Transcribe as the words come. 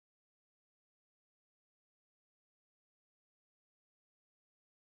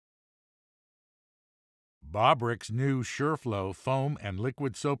Bobrick's new Sureflo foam and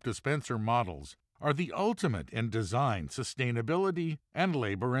liquid soap dispenser models are the ultimate in design, sustainability, and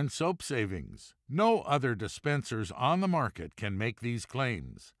labor and soap savings. No other dispensers on the market can make these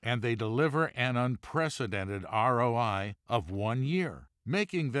claims, and they deliver an unprecedented ROI of 1 year,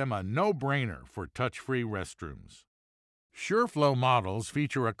 making them a no-brainer for touch-free restrooms. Sureflo models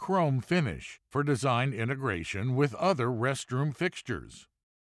feature a chrome finish for design integration with other restroom fixtures.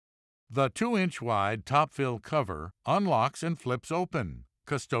 The 2-inch wide top-fill cover unlocks and flips open.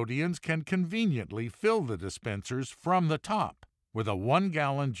 Custodians can conveniently fill the dispensers from the top with a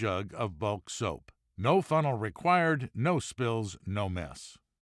 1-gallon jug of bulk soap. No funnel required, no spills, no mess.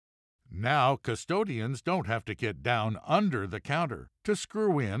 Now custodians don't have to get down under the counter to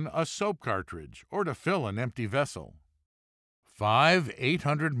screw in a soap cartridge or to fill an empty vessel. 5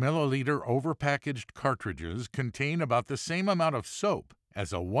 800-milliliter overpackaged cartridges contain about the same amount of soap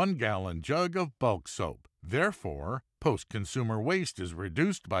as a 1-gallon jug of bulk soap. Therefore, post-consumer waste is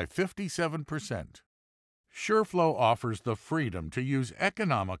reduced by 57%. Sureflo offers the freedom to use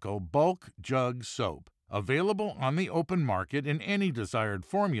economical bulk jug soap, available on the open market in any desired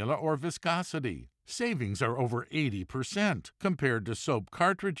formula or viscosity. Savings are over 80% compared to soap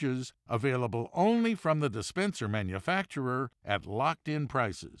cartridges, available only from the dispenser manufacturer at locked-in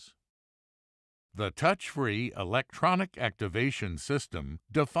prices. The touch-free electronic activation system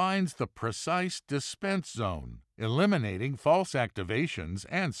defines the precise dispense zone, eliminating false activations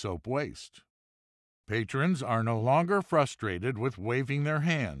and soap waste. Patrons are no longer frustrated with waving their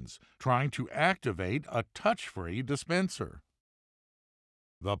hands trying to activate a touch-free dispenser.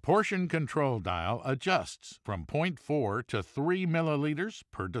 The portion control dial adjusts from 0.4 to 3 milliliters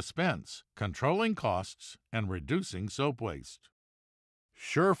per dispense, controlling costs and reducing soap waste.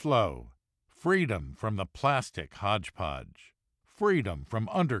 Sureflo. Freedom from the plastic hodgepodge. Freedom from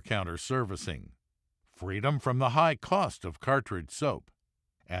under-counter servicing. Freedom from the high cost of cartridge soap.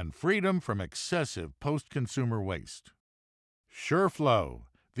 And freedom from excessive post-consumer waste. Sureflo,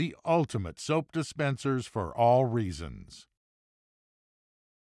 the ultimate soap dispensers for all reasons.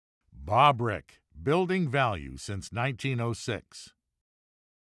 Bobrick, building value since 1906.